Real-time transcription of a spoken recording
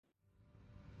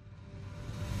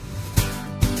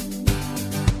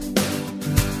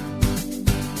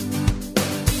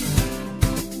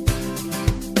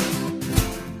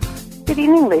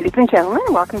evening, ladies and gentlemen.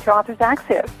 Welcome to Authors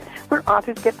Access, where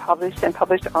authors get published and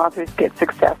published authors get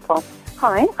successful.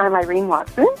 Hi, I'm Irene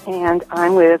Watson, and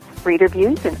I'm with Reader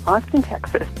Views in Austin,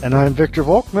 Texas. And I'm Victor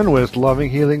Volkman with Loving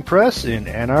Healing Press in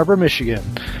Ann Arbor, Michigan.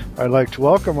 I'd like to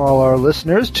welcome all our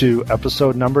listeners to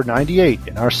episode number 98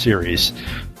 in our series.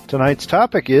 Tonight's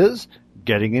topic is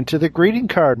getting into the greeting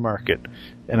card market,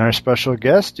 and our special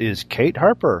guest is Kate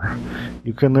Harper.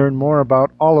 You can learn more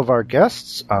about all of our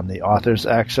guests on the Authors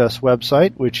Access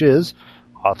website, which is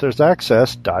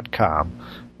authorsaccess.com.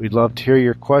 We'd love to hear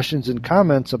your questions and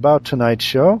comments about tonight's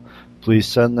show. Please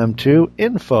send them to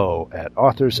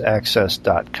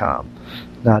info@authorsaccess.com.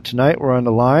 Now, tonight we're on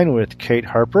the line with Kate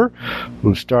Harper,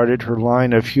 who started her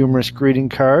line of humorous greeting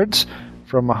cards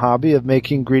from a hobby of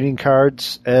making greeting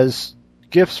cards as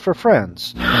gifts for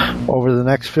friends. Over the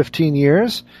next 15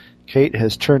 years, Kate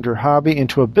has turned her hobby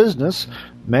into a business,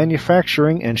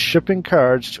 manufacturing and shipping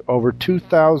cards to over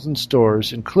 2,000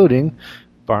 stores, including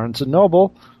Barnes &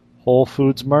 Noble, Whole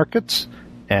Foods Markets,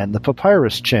 and the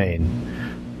Papyrus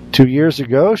chain. 2 years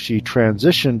ago, she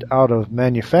transitioned out of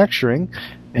manufacturing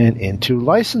and into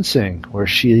licensing, where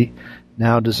she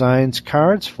now designs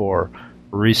cards for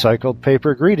Recycled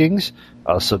Paper Greetings,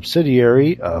 a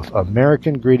subsidiary of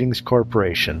American Greetings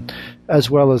Corporation, as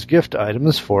well as gift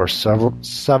items for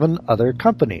seven other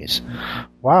companies.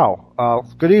 Wow.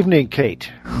 Good evening,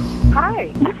 Kate.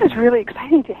 Hi. This is really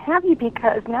exciting to have you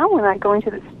because now when I go into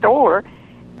the store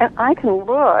and I can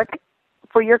look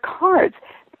for your cards,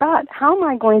 but how am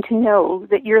I going to know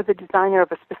that you're the designer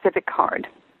of a specific card?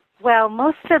 Well,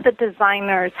 most of the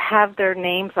designers have their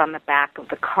names on the back of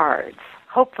the cards,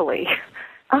 hopefully.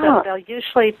 So they'll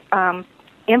usually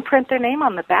imprint their name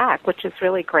on the back, which is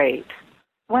really great.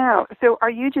 Wow. So are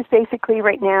you just basically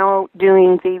right now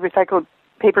doing the recycled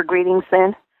paper greetings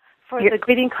then? For the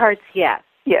greeting cards, yes.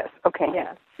 Yes, okay.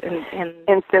 Yes.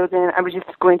 And so then I was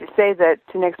just going to say that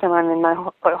next time I'm in my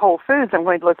Whole Foods, I'm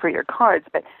going to look for your cards,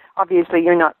 but obviously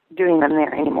you're not doing them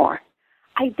there anymore.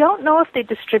 I don't know if they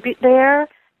distribute there.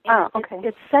 Oh, okay.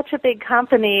 It's such a big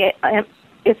company.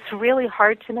 It's really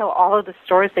hard to know all of the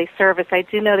stores they service. I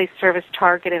do know they service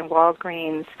Target and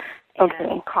Walgreens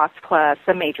and Cost Plus,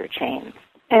 the major chains.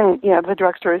 And, yeah, the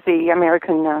drugstores, the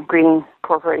American Greeting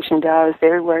Corporation does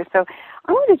everywhere. So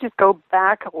I want to just go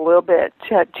back a little bit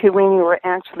to when you were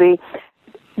actually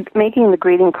making the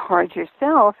greeting cards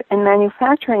yourself and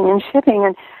manufacturing and shipping.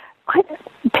 And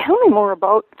tell me more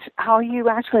about how you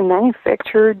actually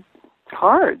manufactured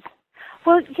cards.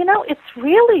 Well, it's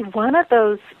really one of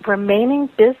those remaining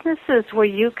businesses where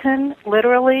you can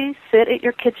literally sit at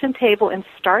your kitchen table and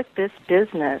start this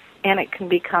business, and it can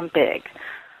become big.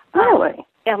 Really?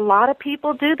 A lot of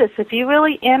people do this. If you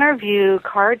really interview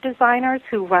card designers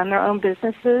who run their own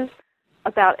businesses,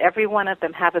 about every one of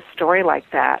them have a story like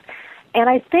that. And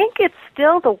I think it's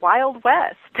still the Wild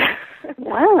West.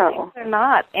 Wow. They're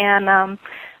not. And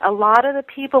a lot of the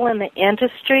people in the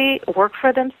industry work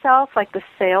for themselves, like the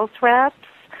sales reps.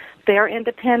 They're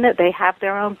independent. They have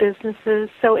their own businesses.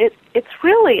 So it's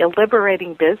really a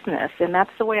liberating business, and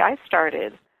that's the way I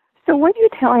started. So what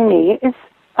you're telling me is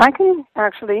I can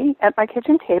actually, at my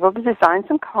kitchen table, design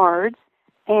some cards.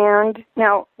 And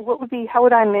now, how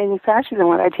would I manufacture them?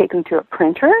 Would I take them to a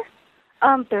printer?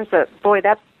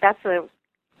 That's a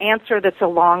answer that's a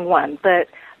long one. But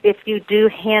if you do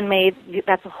handmade,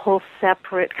 that's a whole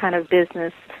separate kind of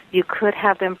business. You could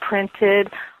have them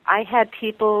printed. I had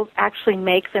people actually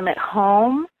make them at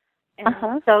home. And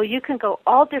so you can go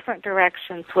all different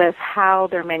directions with how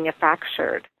they're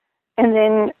manufactured. And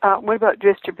then what about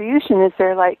distribution? Is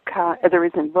there are there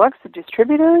in books of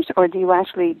distributors, or do you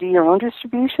actually do your own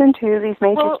distribution to these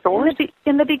major stores?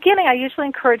 In the beginning, I usually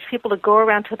encourage people to go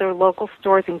around to their local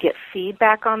stores and get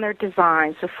feedback on their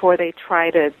designs before they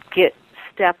try to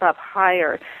step up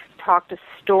higher. Talk to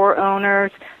store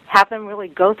owners, have them really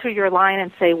go through your line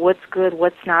and say what's good,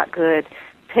 what's not good.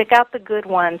 Pick out the good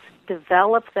ones,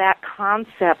 develop that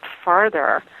concept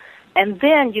further, and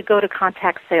then you go to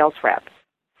contact sales reps.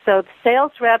 So the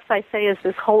sales reps, I say, is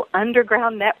this whole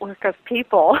underground network of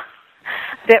people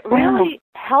that really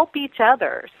help each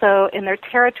other. So, and they're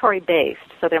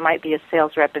territory-based. So there might be a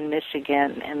sales rep in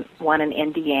Michigan and one in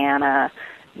Indiana,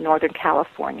 Northern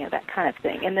California, that kind of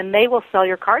thing. And then they will sell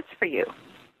your cards for you.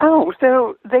 Oh,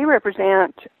 so they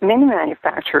represent many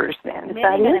manufacturers then, is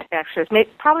that it? Many manufacturers,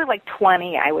 probably like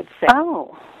 20, I would say.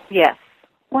 Oh. Yes.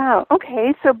 Wow,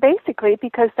 okay, so basically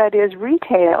because that is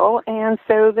retail, and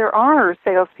so there are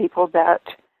salespeople that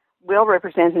will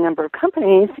represent a number of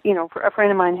companies. A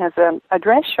friend of mine has a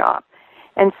dress shop,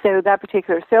 and so that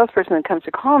particular salesperson that comes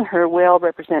to call on her will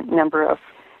represent a number of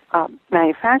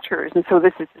manufacturers, and so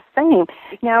this is the same.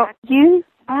 Now, you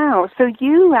Wow. So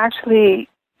you actually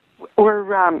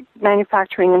were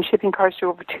manufacturing and shipping cards to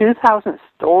over 2,000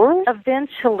 stores?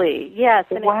 Eventually, yes.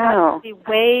 And wow. It got to be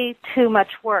way too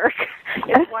much work.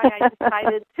 It's why I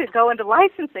decided to go into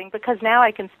licensing, because now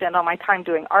I can spend all my time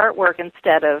doing artwork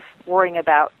instead of worrying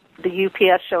about the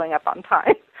UPS showing up on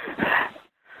time.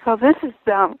 Well, this is,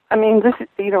 this is,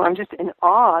 I'm just in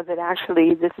awe that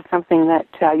actually this is something that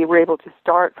you were able to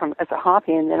start from as a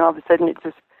hobby, and then all of a sudden it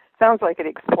just sounds like it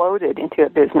exploded into a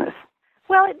business.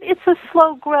 Well, it's a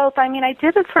slow growth. I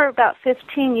did it for about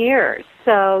 15 years,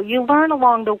 so you learn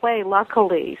along the way,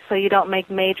 luckily, so you don't make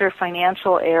major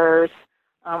financial errors.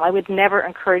 I would never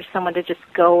encourage someone to just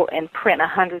go and print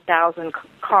 100,000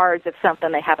 cards of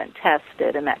something they haven't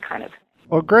tested and that kind of thing.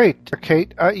 Well, great,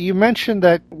 Kate. You mentioned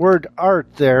that word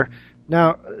art there.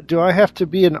 Now, do I have to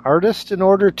be an artist in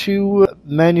order to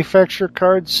manufacture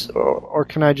cards, or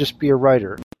can I just be a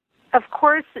writer? Of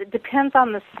course, it depends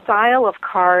on the style of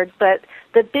card, but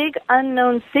the big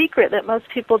unknown secret that most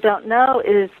people don't know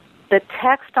is the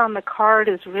text on the card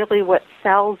is really what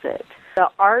sells it. The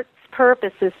art's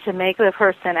purpose is to make the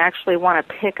person actually want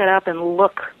to pick it up and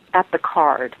look at the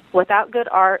card. Without good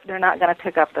art, they're not going to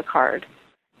pick up the card.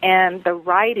 And the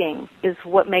writing is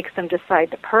what makes them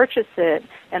decide to purchase it,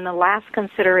 and the last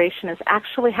consideration is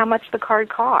actually how much the card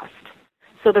cost.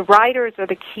 So the writers are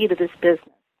the key to this business.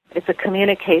 It's a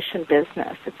communication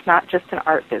business. It's not just an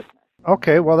art business.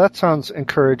 Okay, well, that sounds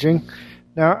encouraging.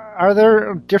 Now, are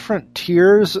there different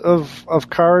tiers of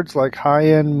cards, like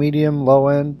high-end, medium,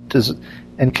 low-end?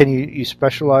 And can you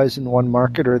specialize in one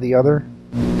market or the other?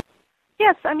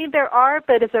 Yes, there are,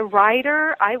 but as a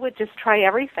writer, I would just try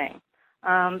everything.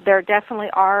 There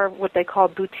definitely are what they call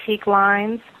boutique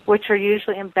lines, which are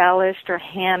usually embellished or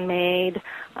handmade.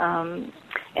 And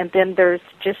then there's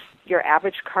just your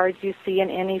average cards you see in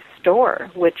any store,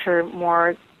 which are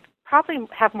probably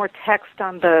have more text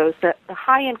on those. The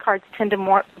high-end cards tend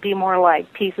to be more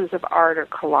like pieces of art or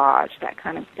collage, that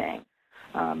kind of thing.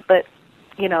 But,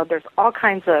 there's all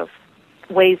kinds of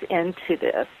ways into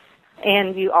this.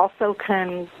 And you also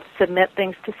can submit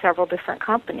things to several different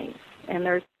companies. And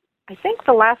I think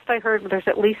the last I heard, there's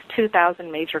at least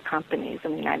 2,000 major companies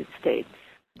in the United States.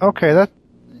 Okay,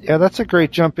 that's a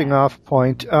great jumping off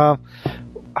point.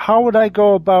 How would I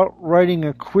go about writing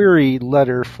a query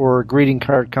letter for a greeting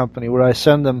card company? Would I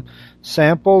send them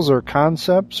samples or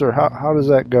concepts, or how does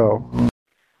that go?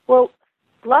 Well,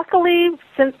 luckily,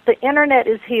 since the Internet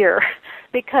is here,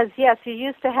 because, yes, you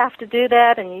used to have to do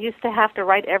that, and you used to have to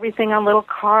write everything on little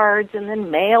cards and then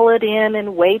mail it in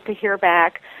and wait to hear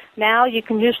back. Now you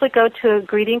can usually go to a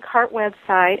greeting card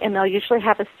website, and they'll usually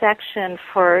have a section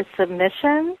for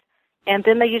submissions, and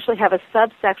then they usually have a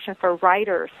subsection for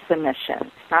writer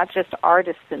submissions, not just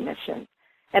artist submissions.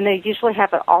 And they usually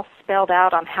have it all spelled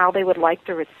out on how they would like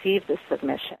to receive the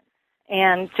submission.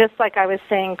 And just like I was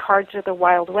saying, cards are the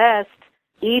Wild West,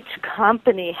 each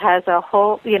company has a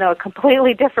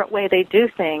completely different way they do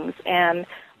things. And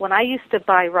when I used to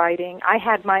buy writing, I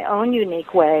had my own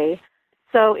unique way.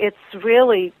 So it's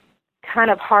really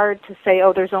kind of hard to say,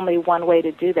 there's only one way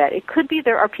to do that. It could be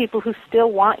there are people who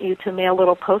still want you to mail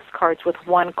little postcards with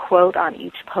one quote on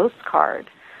each postcard.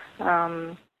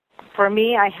 For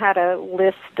me, I had a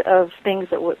list of things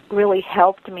that really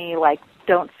helped me, like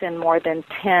don't send more than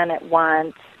 10 at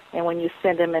once, and when you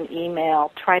send them an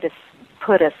email, try to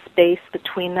put a space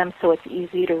between them so it's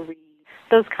easy to read,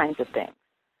 those kinds of things.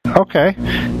 Okay.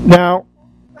 Now,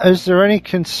 is there any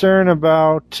concern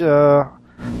about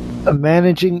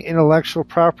managing intellectual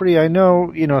property? I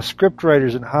know, script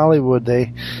writers in Hollywood,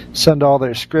 they send all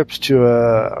their scripts to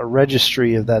a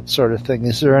registry of that sort of thing.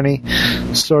 Is there any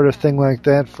sort of thing like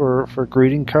that for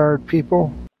greeting card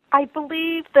people? I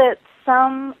believe that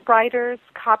some writers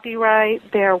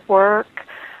copyright their work.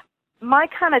 My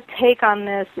kind of take on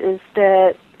this is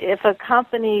that if a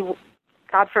company,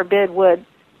 God forbid, would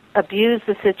abuse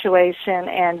the situation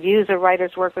and use a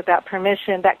writer's work without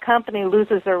permission, that company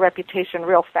loses their reputation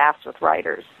real fast with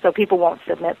writers, so people won't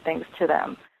submit things to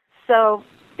them. So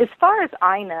as far as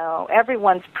I know,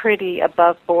 everyone's pretty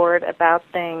above board about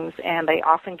things, and they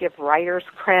often give writers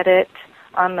credit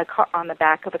on the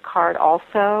back of the card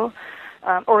also.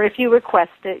 Or if you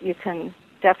request it, you can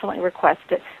definitely request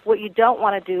it. What you don't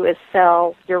want to do is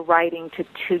sell your writing to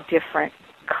two different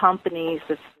companies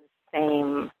with the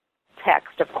same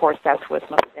text. Of course, that's with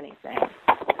most anything.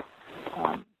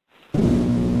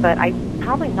 But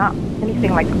probably not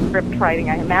anything like script writing.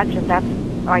 I imagine that's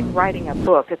like writing a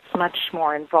book. It's much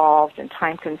more involved and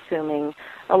time-consuming.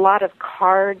 A lot of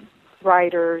card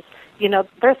writers,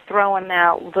 they're throwing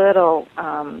out little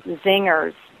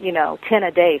zingers, 10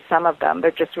 a day, some of them.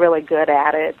 They're just really good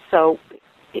at it. So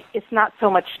it's not so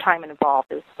much time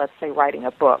involved as, let's say, writing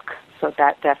a book. So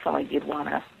that definitely you'd want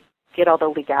to get all the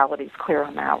legalities clear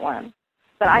on that one.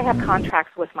 But I have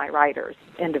contracts with my writers,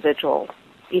 individual,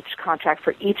 each contract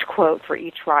for each quote for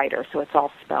each writer, so it's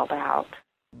all spelled out.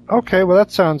 Okay, well,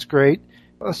 that sounds great.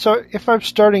 So if I'm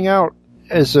starting out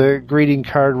as a greeting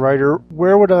card writer,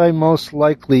 where would I most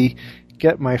likely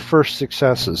get my first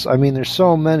successes? I mean, there's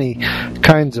so many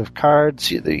kinds of cards.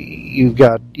 You've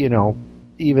got,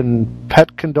 even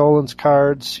pet condolence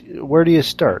cards. Where do you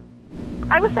start?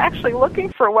 I was actually looking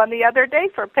for one the other day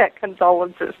for pet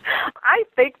condolences. I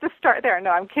think to start there. No,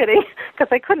 I'm kidding, because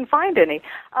I couldn't find any.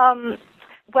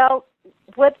 Well,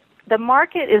 what the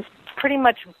market is pretty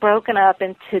much broken up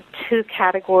into two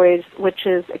categories, which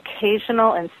is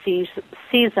occasional and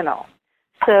seasonal.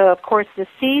 So, of course, the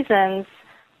seasons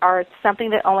are something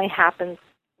that only happens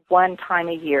one time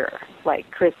a year,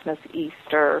 like Christmas,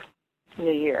 Easter,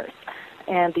 New Year's.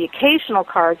 And the occasional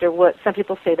cards are what some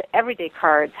people say the everyday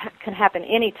cards can happen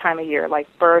any time of year, like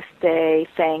birthday,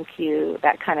 thank you,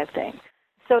 that kind of thing.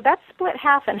 So that's split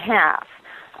half and half.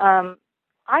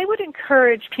 I would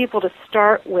encourage people to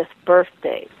start with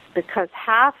birthdays because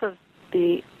half of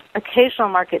the occasional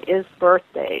market is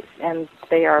birthdays, and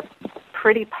they are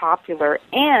pretty popular,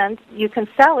 and you can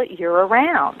sell it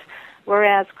year-round.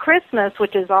 Whereas Christmas,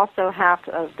 which is also half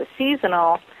of the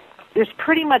seasonal, there's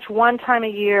pretty much one time a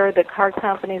year that card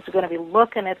companies are going to be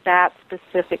looking at that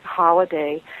specific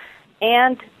holiday,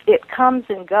 and it comes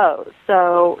and goes.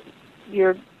 So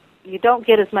you don't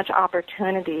get as much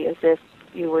opportunity as if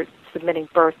you were submitting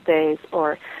birthdays,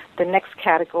 or the next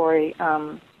category,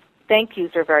 thank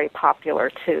yous are very popular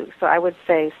too. So I would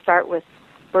say start with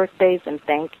birthdays and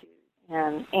thank yous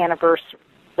and anniversaries.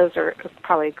 Those are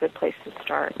probably a good place to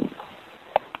start.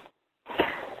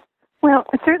 Well,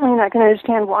 I certainly not going to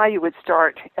understand why you would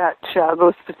start at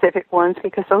those specific ones,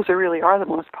 because those really are the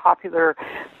most popular.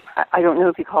 I don't know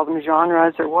if you call them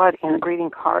genres or what in the greeting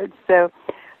cards. So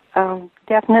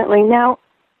definitely. Now,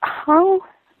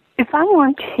 if I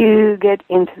want to get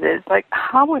into this, like,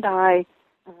 how would I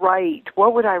write?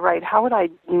 What would I write? How would I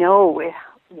know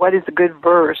what is a good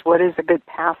verse? What is a good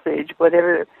passage?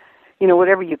 Whatever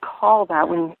you call that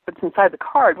when it's inside the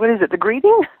card. What is it? The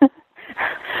greeting?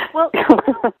 Well,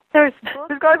 there's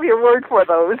got to be a word for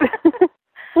those.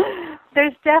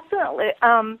 There's definitely,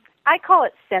 I call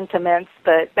it sentiments,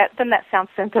 but that sounds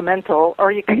sentimental,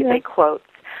 or you could say quotes.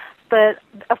 But,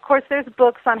 of course, there's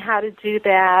books on how to do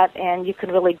that, and you can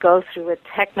really go through a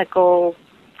technical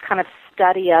kind of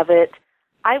study of it.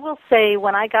 I will say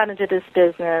when I got into this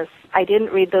business, I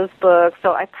didn't read those books,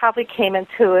 so I probably came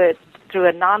into it through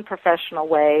a non-professional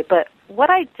way. But what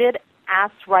I did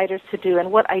ask writers to do,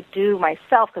 and what I do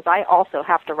myself, because I also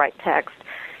have to write text,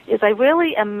 is I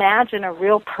really imagine a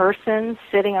real person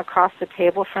sitting across the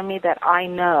table from me that I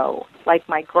know, like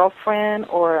my girlfriend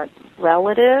or a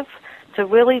relative, to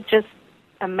really just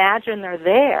imagine they're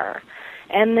there.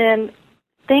 And then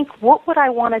think, what would I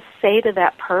want to say to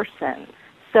that person?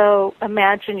 So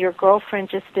imagine your girlfriend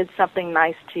just did something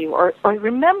nice to you, or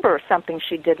remember something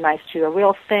she did nice to you, a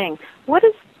real thing. What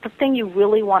is the thing you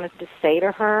really wanted to say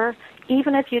to her,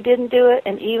 even if you didn't do it,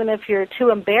 and even if you're too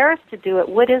embarrassed to do it,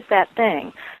 what is that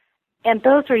thing? And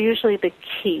those are usually the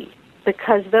key,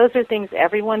 because those are things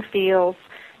everyone feels,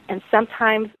 and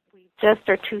sometimes we just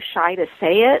are too shy to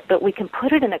say it, but we can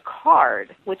put it in a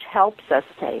card, which helps us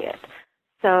say it.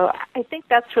 So I think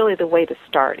that's really the way to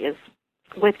start, is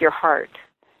with your heart.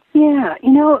 Yeah,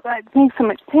 that makes so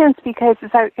much sense, because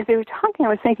as they were talking, I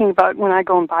was thinking about when I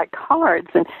go and buy cards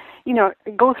and,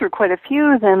 go through quite a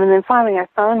few of them, and then finally I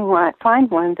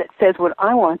find one that says what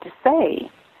I want to say.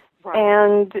 Right.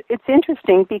 And it's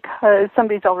interesting because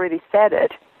somebody's already said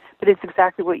it, but it's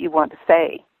exactly what you want to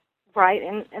say. Right.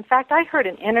 And in fact, I heard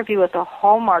an interview with a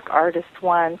Hallmark artist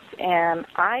once, and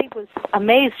I was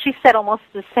amazed. She said almost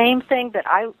the same thing that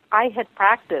I had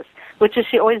practiced, which is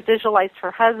she always visualized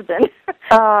her husband.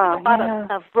 A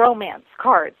lot of romance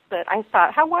cards. But I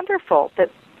thought, how wonderful that,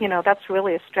 that's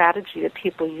really a strategy that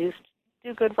people use to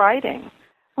do good writing.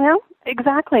 Well,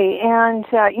 exactly. And,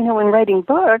 when writing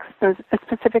books,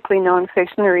 specifically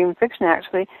nonfiction or even fiction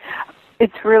actually,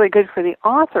 it's really good for the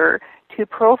author to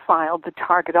profile the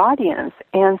target audience.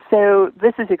 And so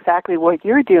this is exactly what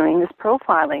you're doing, is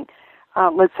profiling,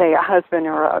 let's say, a husband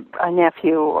or a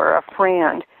nephew or a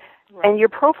friend. Right. And you're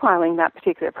profiling that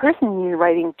particular person, and you're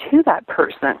writing to that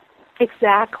person.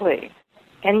 Exactly.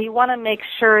 And you want to make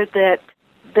sure that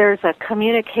there's a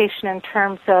communication in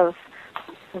terms of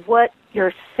what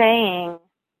you're saying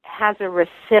has a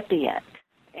recipient.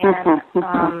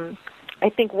 And I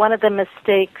think one of the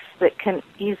mistakes that can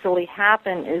easily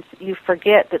happen is you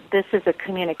forget that this is a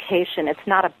communication. It's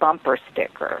not a bumper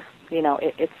sticker.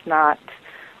 It's not.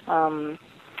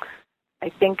 I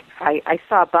think I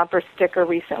saw a bumper sticker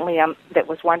recently that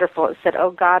was wonderful. It said,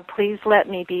 "Oh God, please let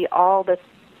me be all the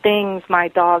things my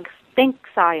dog thinks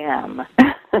I am."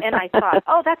 And I thought,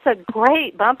 oh, that's a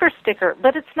great bumper sticker,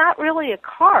 but it's not really a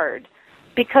card.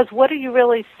 Because what are you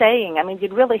really saying? I mean,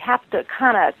 you'd really have to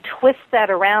kind of twist that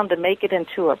around to make it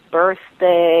into a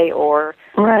birthday, or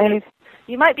right.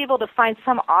 You might be able to find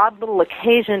some odd little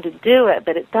occasion to do it,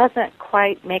 but it doesn't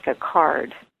quite make a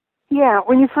card. Yeah,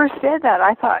 when you first said that,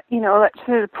 I thought, that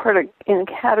should have put in a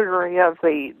category of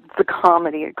the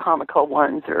comical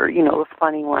ones, or, the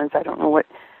funny ones. I don't know what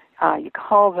you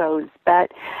call those,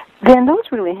 but then those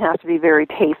really have to be very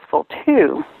tasteful,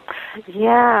 too.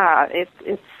 Yeah, it's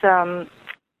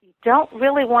you don't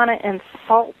really want to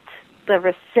insult the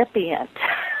recipient.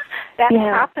 That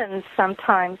happens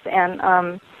sometimes, and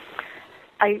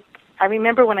I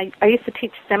remember when I used to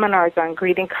teach seminars on on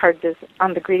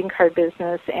the greeting card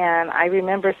business, and I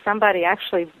remember somebody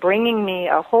actually bringing me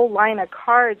a whole line of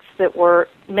cards that were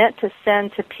meant to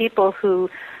send to people who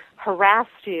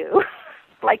harassed you,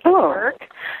 like at work.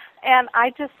 And I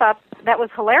just thought that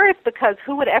was hilarious, because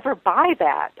who would ever buy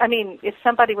that? I mean, if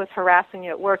somebody was harassing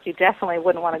you at work, you definitely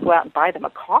wouldn't want to go out and buy them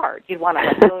a card. You'd want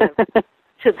to go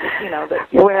to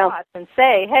your boss and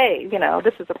say, hey,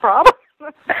 this is a problem.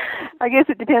 I guess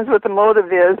it depends what the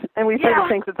motive is. And we sort of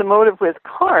think that the motive with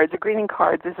cards, the greeting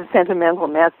cards, is a sentimental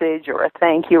message or a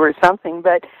thank you or something.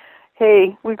 But,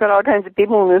 hey, we've got all kinds of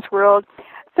people in this world.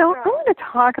 So I want to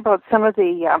talk about some of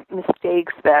the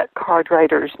mistakes that card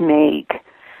writers make.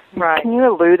 Right. Can you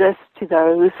allude us to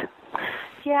those?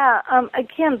 Yeah.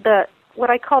 Again, what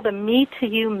I call the me to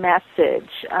you message.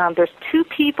 There's two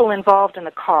people involved in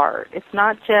the card. It's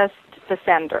not just the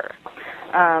sender.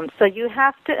 So you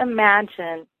have to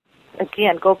imagine,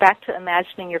 again, go back to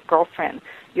imagining your girlfriend.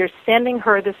 You're sending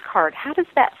her this card. How does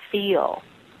that feel?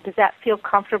 Does that feel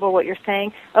comfortable, what you're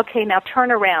saying? Okay, now turn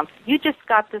around. You just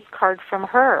got this card from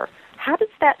her. How does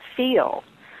that feel?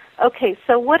 Okay,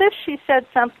 so what if she said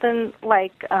something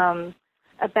like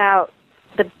about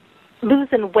the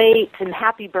losing weight and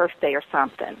happy birthday or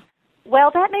something? Well,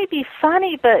 that may be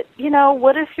funny, but,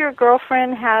 what if your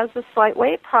girlfriend has a slight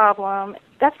weight problem?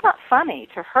 That's not funny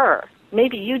to her.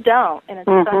 Maybe you don't, and it's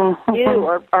funny to you,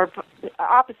 or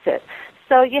opposite.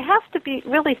 So you have to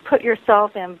really put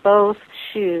yourself in both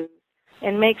shoes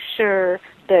and make sure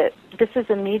that this is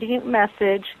a medium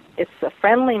message, it's a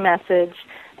friendly message,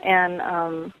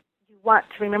 and you want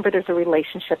to remember there's a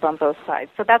relationship on both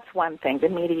sides. So that's one thing, the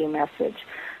medium message.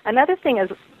 Another thing is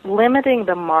limiting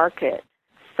the market.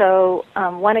 So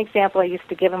one example I used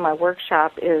to give in my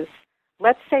workshop is,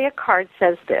 let's say a card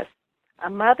says this: a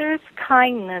mother's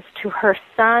kindness to her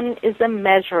son is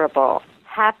immeasurable.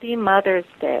 Happy Mother's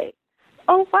Day.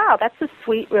 Oh, wow, that's a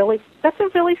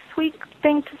really sweet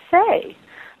thing to say.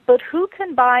 But who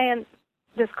can buy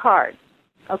this card?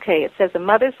 Okay, it says a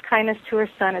mother's kindness to her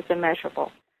son is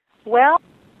immeasurable. Well,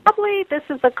 probably this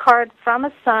is a card from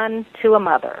a son to a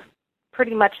mother.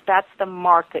 Pretty much that's the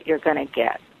market you're going to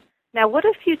get. Now, what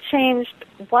if you changed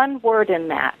one word in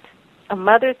that? A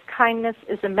mother's kindness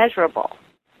is immeasurable.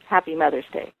 Happy Mother's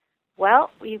Day. Well,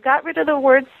 you got rid of the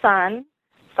word son.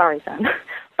 Sorry, son.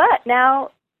 But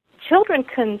now children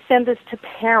can send this to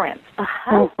parents. A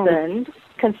husband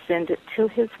can send it to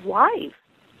his wife.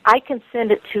 I can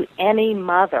send it to any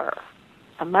mother.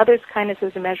 A mother's kindness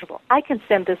is immeasurable. I can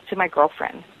send this to my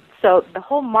girlfriend. So the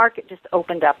whole market just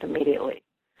opened up immediately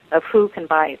of who can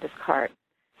buy this card.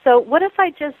 So what if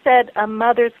I just said a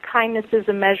mother's kindness is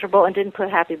immeasurable and didn't put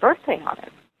happy birthday on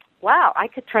it? Wow, I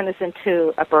could turn this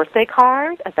into a birthday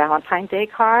card, a Valentine's Day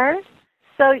card.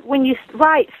 So when you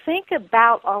write, think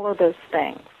about all of those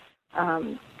things.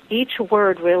 Each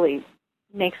word really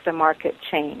makes the market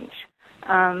change.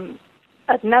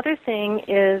 Another thing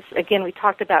is, again, we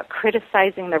talked about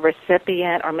criticizing the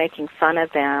recipient or making fun of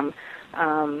them.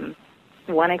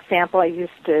 One example I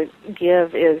used to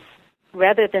give is,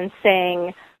 rather than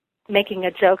making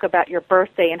a joke about your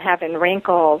birthday and having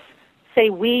wrinkles, say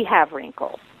we have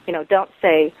wrinkles. Don't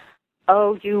say,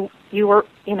 oh, you were,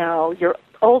 your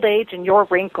old age and your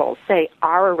wrinkles. Say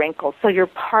our wrinkles. So you're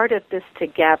part of this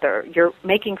together. You're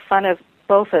making fun of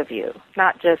both of you,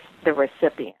 not just the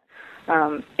recipient.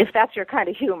 If that's your kind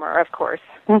of humor, of course.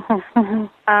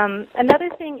 Another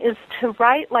thing is to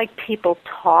write like people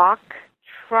talk.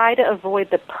 Try to avoid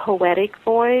the poetic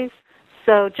voice.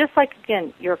 So just like,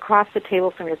 again, you're across the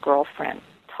table from your girlfriend,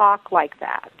 talk like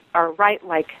that, or write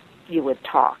like you would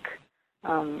talk.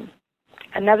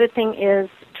 Another thing is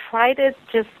try to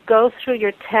just go through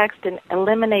your text and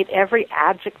eliminate every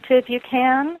adjective you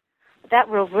can. That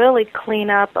will really clean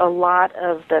up a lot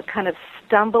of the kind of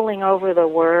stumbling over the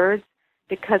words,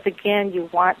 because, again, you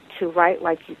want to write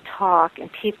like you talk, and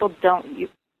people don't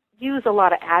use a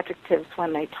lot of adjectives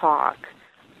when they talk.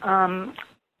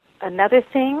 Another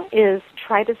thing is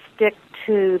try to stick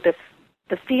to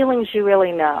the feelings you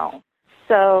really know.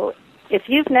 So if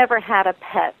you've never had a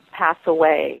pet pass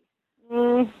away,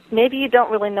 maybe you don't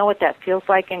really know what that feels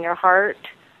like in your heart.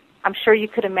 I'm sure you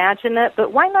could imagine it,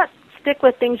 but why not stick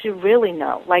with things you really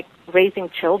know, like raising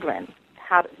children,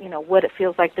 what it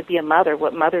feels like to be a mother,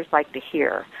 what mothers like to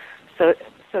hear. So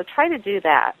try to do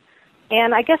that.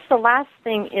 And I guess the last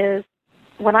thing is,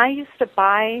 when I used to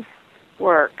buy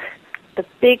work, the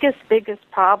biggest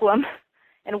problem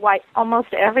and why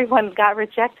almost everyone got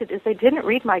rejected is they didn't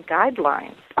read my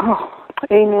guidelines. Oh,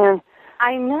 amen.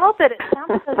 I know that it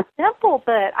sounds so simple,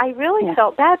 but I really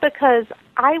felt bad because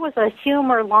I was a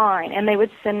humor line, and they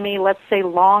would send me, let's say,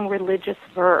 long religious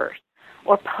verse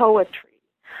or poetry.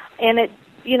 And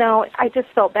I just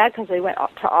felt bad because they went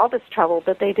to all this trouble,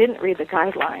 but they didn't read the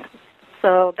guidelines.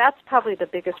 So that's probably the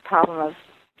biggest problem of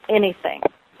anything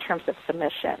in terms of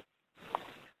submission.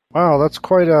 Wow, that's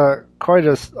quite a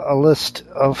list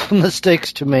of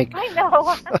mistakes to make. I know.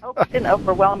 I hope it didn't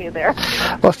overwhelm you there.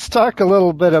 Let's talk a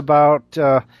little bit about,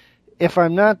 if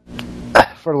I'm not,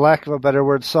 for lack of a better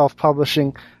word,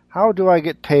 self-publishing, how do I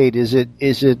get paid? Is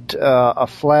it a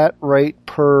flat rate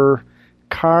per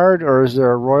card, or is there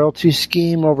a royalty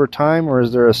scheme over time, or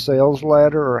is there a sales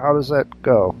ladder, or how does that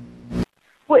go?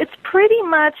 Well, it's pretty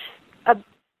much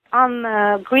on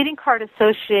the Greeting Card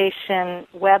Association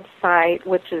website,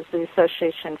 which is the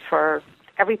association for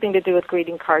everything to do with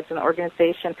greeting cards in the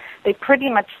organization. They pretty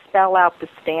much spell out the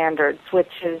standards, which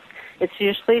is it's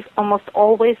usually almost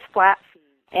always flat fee,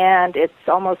 and it's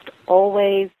almost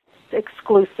always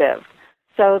exclusive.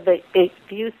 So that if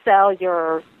you sell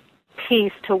your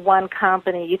piece to one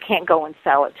company, you can't go and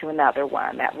sell it to another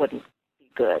one. That wouldn't be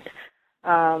good.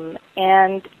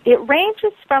 And it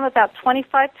ranges from about $25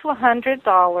 to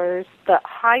 $100. The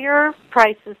higher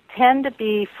prices tend to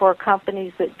be for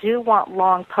companies that do want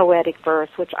long poetic verse,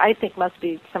 which I think must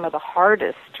be some of the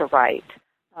hardest to write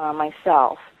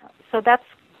myself. So that's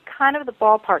kind of the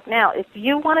ballpark. Now, if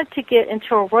you wanted to get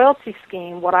into a royalty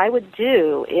scheme, what I would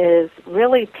do is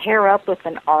really pair up with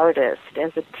an artist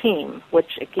as a team,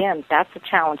 which, again, that's a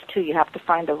challenge, too. You have to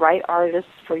find the right artist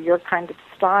for your kind of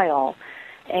style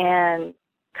and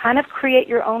kind of create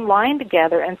your own line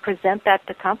together and present that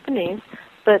to companies.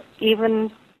 But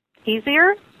even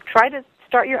easier, try to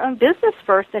start your own business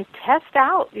first and test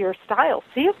out your style.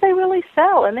 See if they really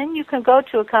sell. And then you can go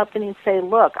to a company and say,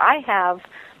 look, I have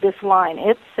this line.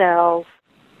 It sells.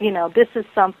 This is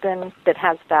something that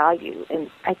has value. And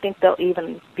I think they'll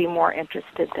even be more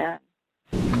interested then.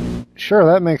 Sure,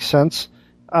 that makes sense.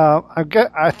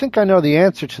 I think I know the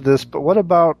answer to this, but what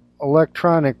about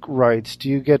electronic rights? Do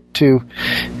you get to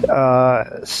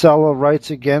sell the rights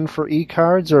again for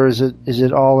e-cards, or is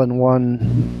it all in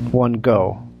one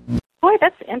go? Boy,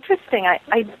 that's interesting.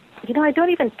 I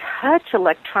don't even touch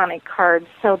electronic cards,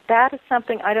 so that is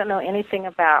something I don't know anything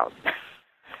about.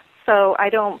 So I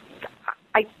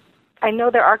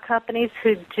know there are companies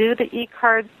who do the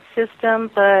e-card system,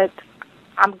 but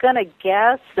I'm going to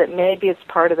guess that maybe it's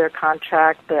part of their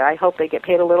contract, but I hope they get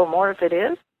paid a little more if it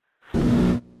is.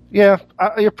 Yeah,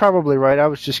 you're probably right. I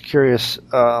was just curious.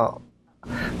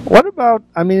 What about,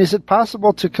 is it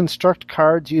possible to construct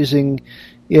cards using,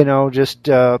 just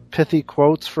pithy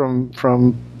quotes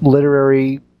from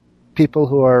literary people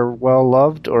who are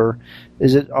well-loved, or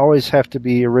does it always have to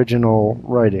be original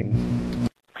writing?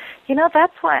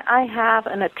 That's why I have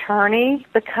an attorney,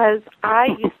 because I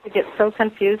used to get so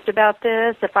confused about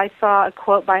this. If I saw a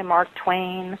quote by Mark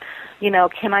Twain,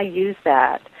 can I use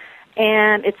that?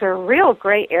 And it's a real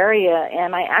gray area,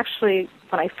 and I actually,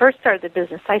 when I first started the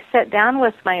business, I sat down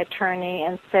with my attorney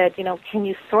and said, can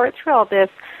you sort through all this?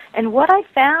 And what I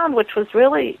found, which was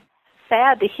really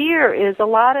sad to hear, is a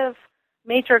lot of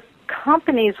major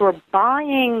companies were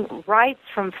buying rights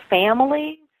from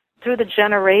families through the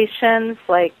generations.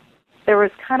 Like, there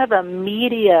was kind of a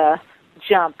media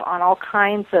jump on all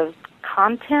kinds of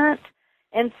content.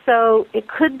 And so it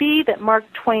could be that Mark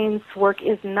Twain's work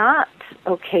is not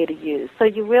okay to use. So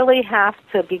you really have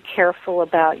to be careful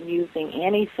about using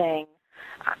anything.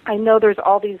 I know there's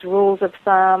all these rules of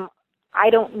thumb. I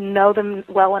don't know them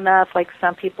well enough. Like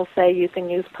some people say you can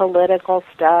use political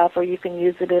stuff or you can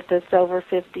use it if it's over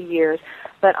 50 years.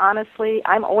 But honestly,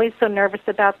 I'm always so nervous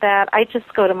about that. I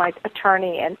just go to my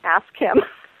attorney and ask him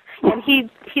And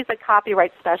he's a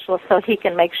copyright specialist, so he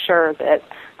can make sure that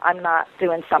I'm not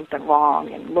doing something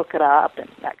wrong and look it up and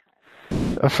that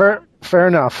kind of stuff. Fair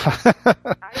enough.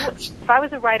 If I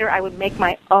was a writer, I would make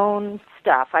my own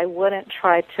stuff. I wouldn't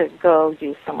try to go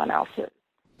use someone else's.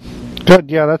 Good.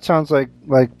 Yeah, that sounds like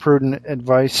prudent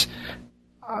advice.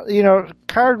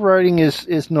 Card writing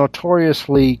is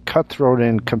notoriously cutthroat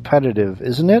and competitive,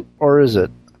 isn't it? Or is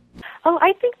it? Oh,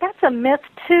 I think that's a myth,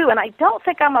 too, and I don't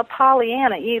think I'm a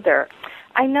Pollyanna either.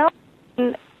 I know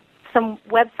some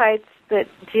websites that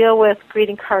deal with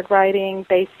greeting card writing,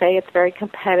 they say it's very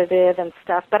competitive and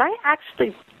stuff, but I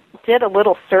actually did a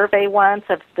little survey once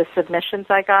of the submissions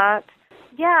I got.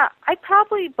 Yeah, I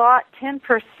probably bought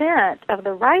 10% of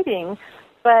the writing,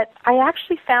 but I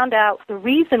actually found out the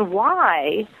reason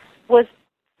why was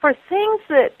for things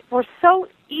that were so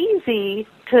easy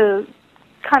to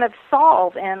kind of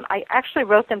solve, and I actually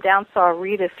wrote them down, so I'll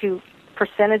read a few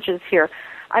percentages here.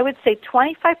 I would say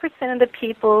 25% of the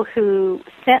people who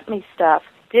sent me stuff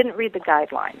didn't read the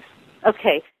guidelines.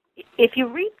 Okay, if you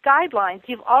read guidelines,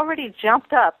 you've already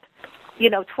jumped up,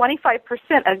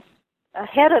 25%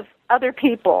 ahead of other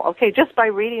people, okay, just by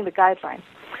reading the guidelines.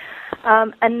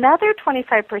 Another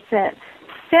 25%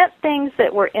 sent things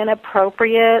that were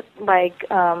inappropriate, like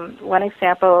one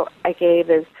example I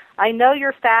gave is, I know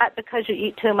you're fat because you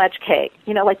eat too much cake.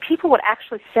 Like people would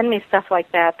actually send me stuff like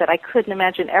that I couldn't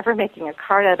imagine ever making a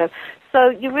card out of. So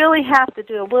you really have to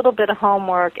do a little bit of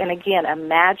homework, and again,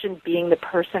 imagine being the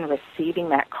person receiving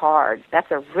that card.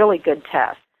 That's a really good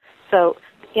test. So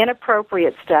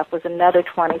inappropriate stuff was another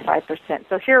 25%.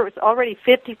 So here it was already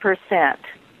 50%,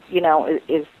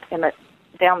 is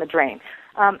down the drain.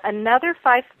 Another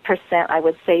 5%, I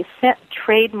would say, sent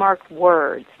trademark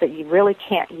words that you really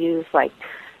can't use, like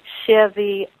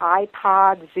Chevy,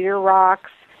 iPod, Xerox,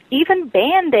 even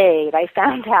Band-Aid, I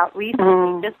found out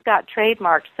recently, just got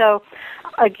trademarked. So,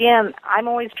 again, I'm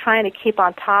always trying to keep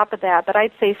on top of that, but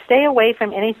I'd say stay away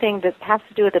from anything that has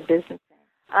to do with a business.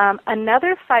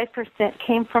 Another 5%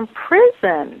 came from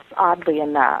prisons, oddly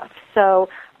enough. So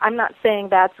I'm not saying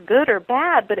that's good or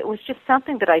bad, but it was just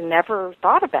something that I never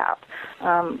thought about.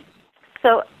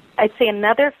 So I'd say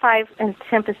another 5 and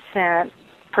 10%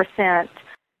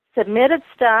 submitted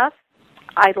stuff.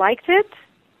 I liked it.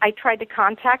 I tried to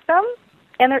contact them,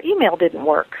 and their email didn't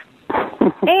work.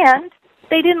 And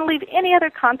they didn't leave any other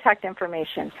contact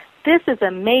information. This is a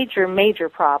major, major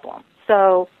problem.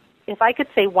 So if I could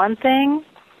say one thing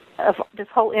of this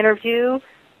whole interview,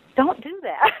 don't do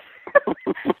that.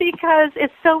 Because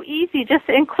it's so easy just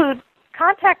to include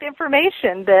contact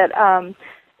information that I'm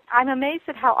amazed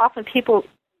at how often people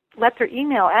let their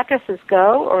email addresses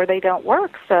go or they don't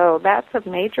work. So that's a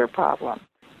major problem.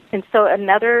 And so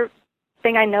another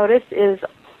thing I noticed is,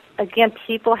 again,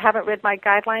 people haven't read my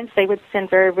guidelines. They would send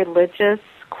very religious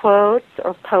quotes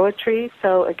or poetry.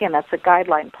 So, again, that's a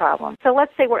guideline problem. So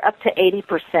let's say we're up to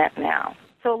 80% now.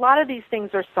 So a lot of these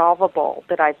things are solvable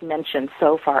that I've mentioned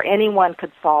so far. Anyone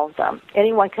could solve them.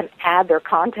 Anyone can add their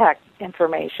contact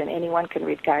information. Anyone can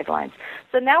read guidelines.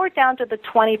 So now we're down to the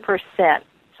 20%.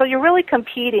 So you're really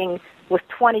competing with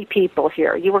 20 people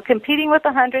here. You were competing with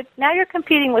 100. Now you're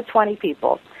competing with 20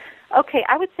 people. Okay,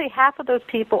 I would say half of those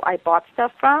people I bought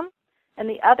stuff from, and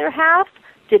the other half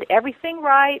did everything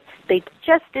right. They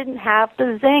just didn't have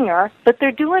the zinger, but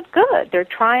they're doing good. They're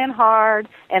trying hard,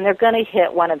 and they're going to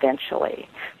hit one eventually.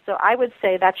 So I would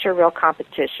say that's your real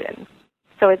competition.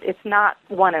 So it's not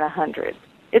 1 in 100.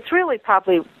 It's really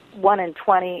probably 1 in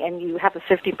 20, and you have a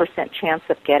 50% chance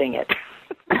of getting it.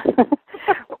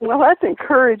 Well, that's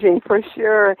encouraging for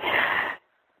sure.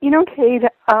 Kate,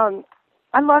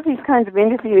 I love these kinds of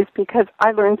interviews because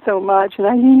I learn so much, and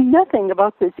I knew nothing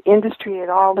about this industry at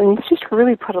all, and you've just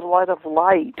really put a lot of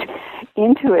light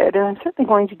into it, and I'm certainly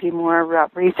going to do more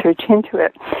research into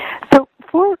it. So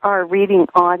for our listening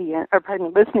audience,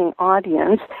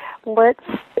 let's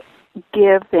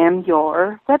give them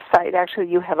your website. Actually,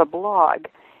 you have a blog,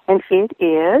 and it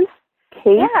is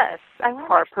Kate Yes, I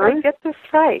want to get this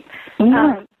right.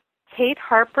 Yeah. Kate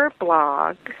Harper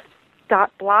blog.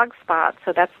 .blogspot,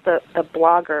 so that's the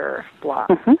blogger blog,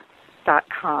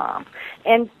 .com.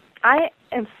 And I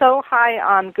am so high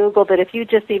on Google that if you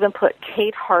just even put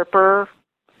Kate Harper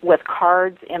with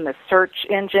cards in the search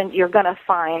engine, you're going to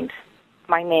find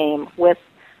my name with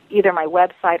either my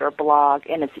website or blog,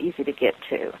 and it's easy to get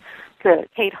to. Good.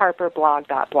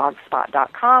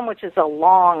 KateHarperblog.blogspot.com, which is a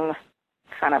long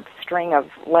kind of string of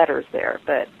letters there,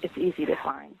 but it's easy to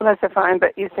find. Well, that's fine,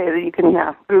 but you say that you can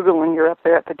Google when you're up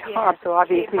there at the top, yes, so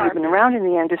obviously you've been around in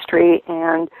the industry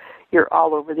and you're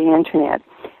all over the Internet.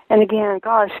 And again,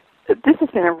 gosh, this has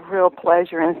been a real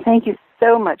pleasure, and thank you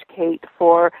so much, Kate,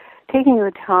 for taking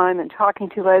the time and talking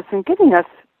to us and giving us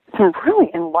some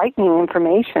really enlightening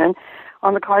information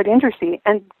on the card industry.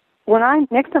 And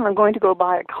next time I'm going to go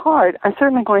buy a card, I'm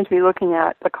certainly going to be looking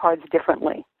at the cards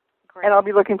differently. Great. And I'll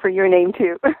be looking for your name,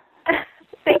 too.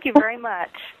 Thank you very much.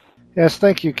 Yes,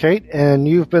 thank you, Kate. And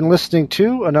you've been listening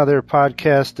to another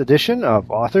podcast edition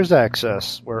of Authors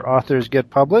Access, where authors get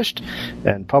published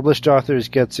and published authors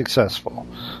get successful.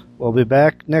 We'll be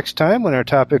back next time when our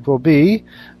topic will be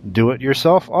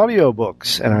do-it-yourself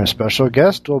audiobooks, and our special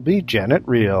guest will be Janet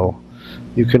Reel.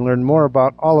 You can learn more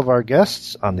about all of our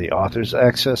guests on the Authors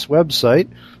Access website,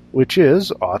 which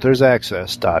is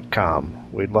authorsaccess.com.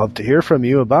 We'd love to hear from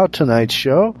you about tonight's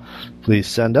show. Please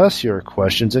send us your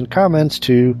questions and comments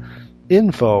to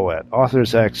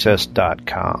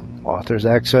info@authorsaccess.com. Authors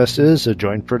Access is a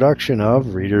joint production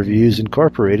of Reader Views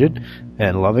Incorporated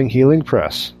and Loving Healing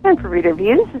Press. And for Reader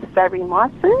Views, this is Irene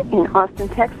Watson in Austin,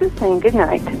 Texas, saying good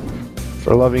night.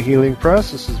 For Loving Healing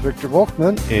Press, this is Victor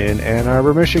Volkman in Ann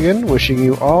Arbor, Michigan, wishing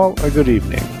you all a good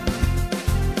evening.